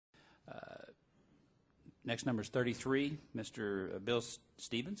Next number is 33, Mr. Bill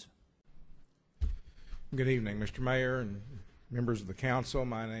Stevens. Good evening, Mr. Mayor and members of the council.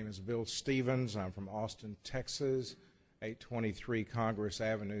 My name is Bill Stevens. I'm from Austin, Texas, 823 Congress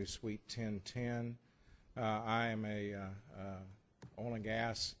Avenue, Suite 1010. I am a oil and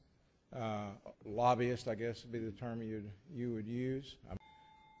gas lobbyist, I guess would be the term you would use.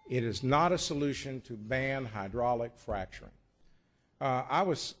 It is not a solution to ban hydraulic fracturing. I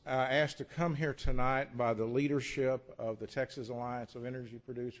was asked to come here tonight by the leadership of the Texas Alliance of Energy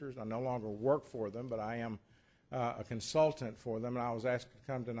Producers. I no longer work for them, but I am a consultant for them, and I was asked to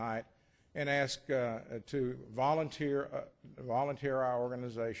come tonight and ask to volunteer our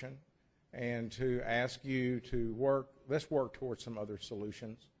organization and to ask you to let's work towards some other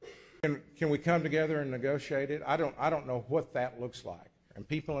solutions. Can we come together and negotiate it? I don't know what that looks like, and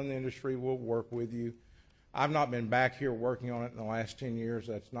people in the industry will work with you. I've not been back here working on it in the last 10 years.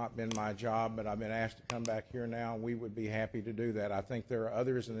 That's not been my job, but I've been asked to come back here now. We would be happy to do that. I think there are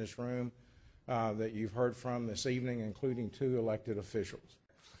others in this room that you've heard from this evening, including 2 elected officials.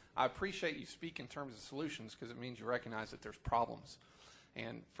 I appreciate you speak in terms of solutions because it means you recognize that there's problems.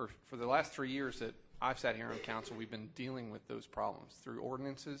 And for the last 3 years that I've sat here on council, we've been dealing with those problems through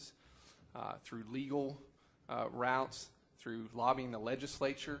ordinances, through legal routes, through lobbying the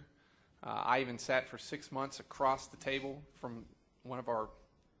legislature. I even sat for 6 months across the table from one of our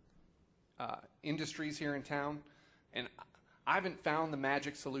industries here in town, and I haven't found the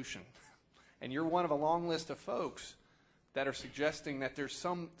magic solution. And you're one of a long list of folks that are suggesting that there's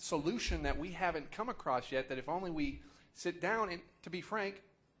some solution that we haven't come across yet, that if only we sit down, and to be frank,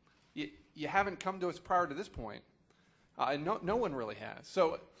 you haven't come to us prior to this point. And no one really has.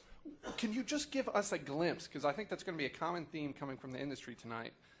 So can you just give us a glimpse, because I think that's going to be a common theme coming from the industry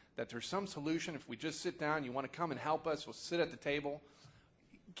tonight, that there's some solution. If we just sit down, you want to come and help us, we'll sit at the table.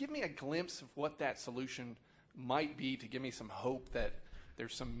 Give me a glimpse of what that solution might be to give me some hope that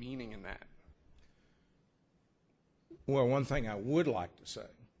there's some meaning in that. Well, one thing I would like to say,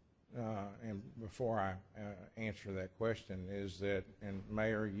 and before I answer that question, is that, and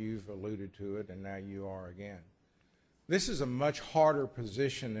Mayor, you've alluded to it, and now you are again, this is a much harder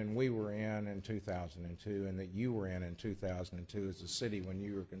position than we were in 2002 and that you were in 2002 as a city when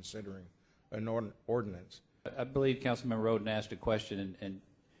you were considering an ordinance. I believe Councilman Roden asked a question, and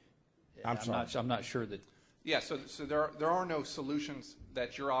I'm not sure that. Yeah, so there are no solutions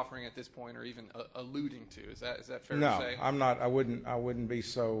that you're offering at this point, or even alluding to. Is that fair to say? No, I'm not. I wouldn't be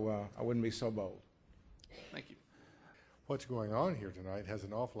so bold. Thank you. What's going on here tonight has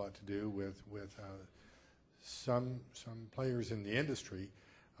an awful lot to do with some players in the industry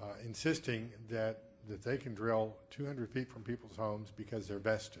insisting that they can drill 200 feet from people's homes because they're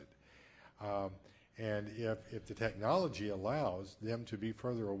vested. And if the technology allows them to be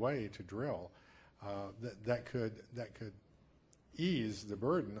further away to drill, that could ease the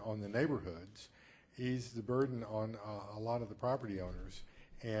burden on the neighborhoods, ease the burden on a lot of the property owners,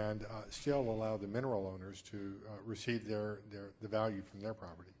 and still allow the mineral owners to receive the value from their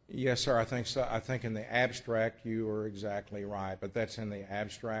property. Yes, sir. I think so. I think in the abstract you are exactly right, but that's in the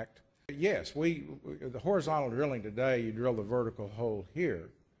abstract. Yes, the horizontal drilling today, you drill the vertical hole here,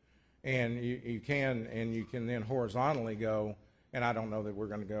 and you can then horizontally go. And I don't know that we're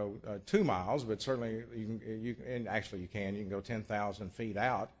going to go 2 miles, but certainly you can go 10,000 feet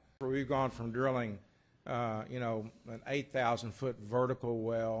out. We've gone from drilling, an 8,000-foot vertical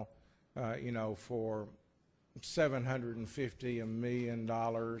well, for $750 million,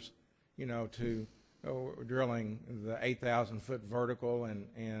 to drilling the 8,000-foot vertical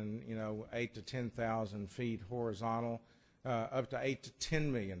and 8 to 10,000 feet horizontal, up to $8 to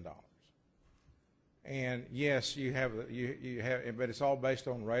 $10 million. And yes, you have, but it's all based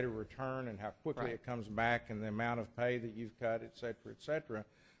on rate of return and how quickly it comes back and the amount of pay that you've cut, et cetera,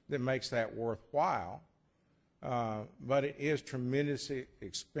 that makes that worthwhile. But it is tremendously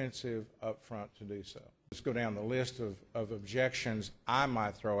expensive up front to do so. Let's go down the list of objections I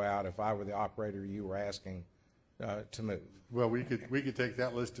might throw out if I were the operator you were asking to move. Well, we could take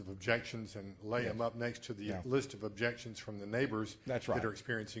that list of objections and lay them up next to the list of objections from the neighbors that are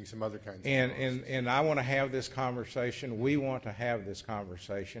experiencing some other kinds of problems. And I want to have this conversation. We want to have this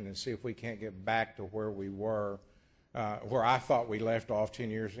conversation and see if we can't get back to where we were, where I thought we left off 10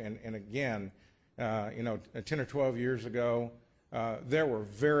 years. And again, 10 or 12 years ago, there were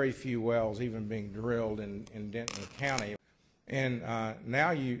very few wells even being drilled in Denton County. And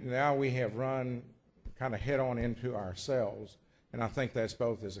now we have run kind of head on into ourselves, and I think that's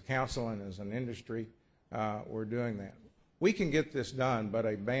both as a council and as an industry, we're doing that. We can get this done, but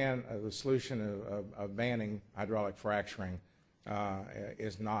the solution of banning hydraulic fracturing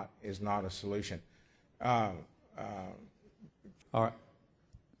is not a solution. All right.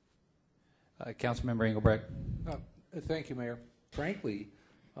 Councilmember Engelbrecht. Thank you, Mayor. Frankly,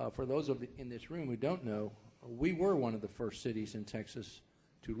 for those in this room who don't know, we were one of the first cities in Texas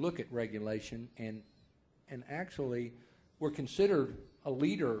to look at regulation and actually were considered a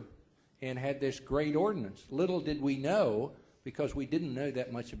leader and had this great ordinance. Little did we know, because we didn't know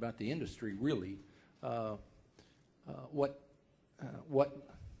that much about the industry really, what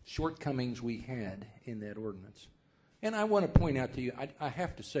shortcomings we had in that ordinance. And I want to point out to you, I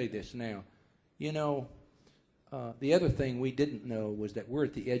have to say this now, you know, the other thing we didn't know was that we're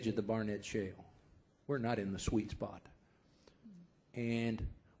at the edge of the Barnett Shale. We're not in the sweet spot. And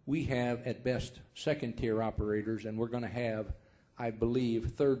we have, at best, second-tier operators, and we're going to have, I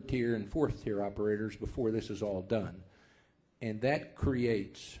believe, third-tier and fourth-tier operators before this is all done. And that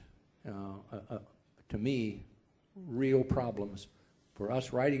creates, to me, real problems for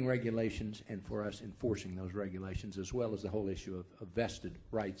us writing regulations and for us enforcing those regulations, as well as the whole issue of vested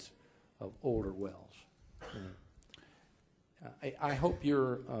rights of older wells. I hope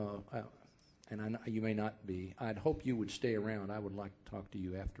you're, and I know you may not be, I'd hope you would stay around. I would like to talk to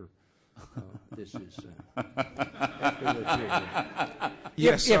you after this is, after we're through.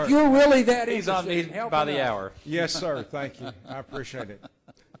 Yes, sir. If you're really that He's on interested in me helping by the us. hour. Yes, sir. Thank you. I appreciate it.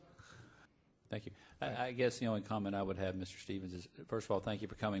 Thank you. I guess the only comment I would have, Mr. Stevens, is first of all, thank you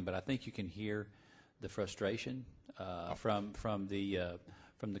for coming. But I think you can hear the frustration from the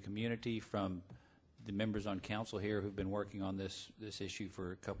community, from the members on council here who've been working on this issue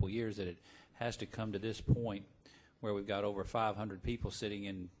for a couple of years. That it has to come to this point where we've got over 500 people sitting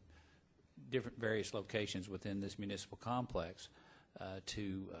in different various locations within this municipal complex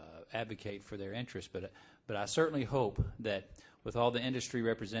to advocate for their interests. But I certainly hope that with all the industry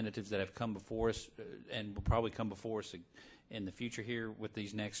representatives that have come before us and will probably come before us in the future here with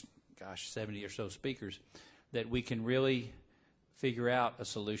these next, 70 or so speakers, that we can really figure out a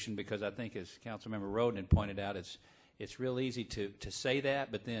solution, because I think, as Councilmember Roden had pointed out, it's real easy to say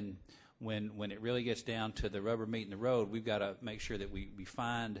that, but then when it really gets down to the rubber meeting the road, we've got to make sure that we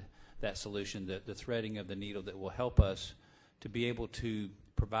find that solution, the threading of the needle that will help us to be able to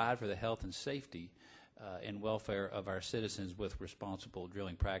provide for the health and safety and welfare of our citizens with responsible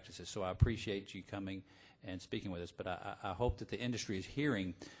drilling practices. So I appreciate you coming and speaking with us, but I hope that the industry is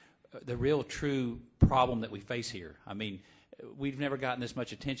hearing the real true problem that we face here. I mean, we've never gotten this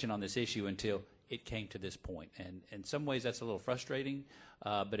much attention on this issue until it came to this point. And in some ways that's a little frustrating,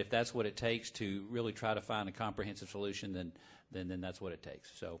 but if that's what it takes to really try to find a comprehensive solution, then that's what it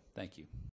takes. So thank you.